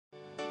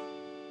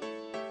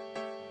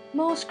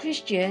Most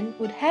Christians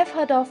would have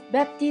heard of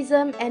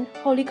baptism and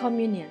Holy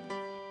Communion.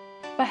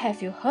 But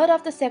have you heard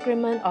of the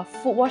sacrament of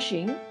foot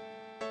washing?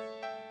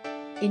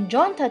 In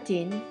John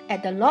 13,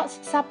 at the Lord's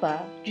Supper,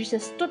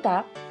 Jesus stood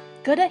up,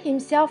 girded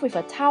himself with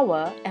a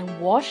towel, and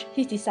washed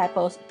his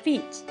disciples'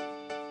 feet.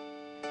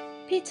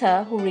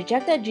 Peter, who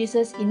rejected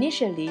Jesus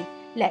initially,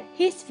 let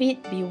his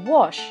feet be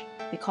washed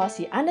because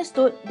he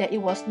understood that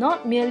it was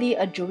not merely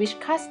a Jewish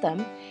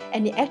custom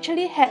and it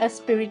actually had a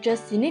spiritual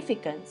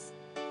significance.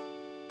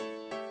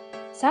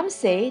 Some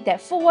say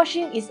that foot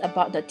washing is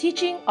about the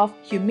teaching of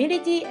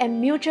humility and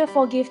mutual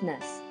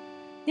forgiveness.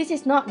 This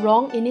is not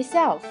wrong in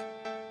itself,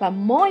 but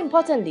more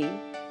importantly,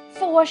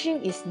 foot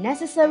washing is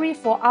necessary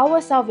for our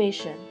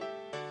salvation.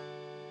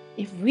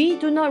 If we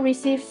do not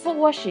receive foot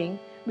washing,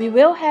 we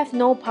will have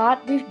no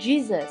part with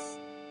Jesus.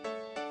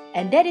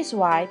 And that is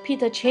why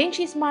Peter changed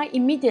his mind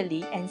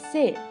immediately and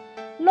said,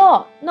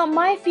 "Lord, not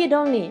my feet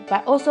only,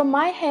 but also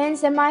my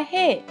hands and my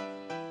head."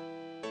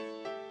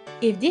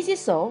 If this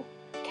is so,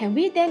 can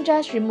we then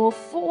just remove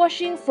foot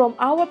washing from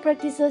our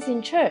practices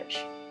in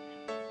church?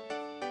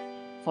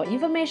 For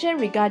information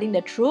regarding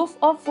the truth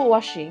of foot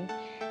washing,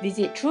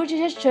 visit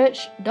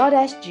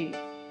truejesuschurch.sg.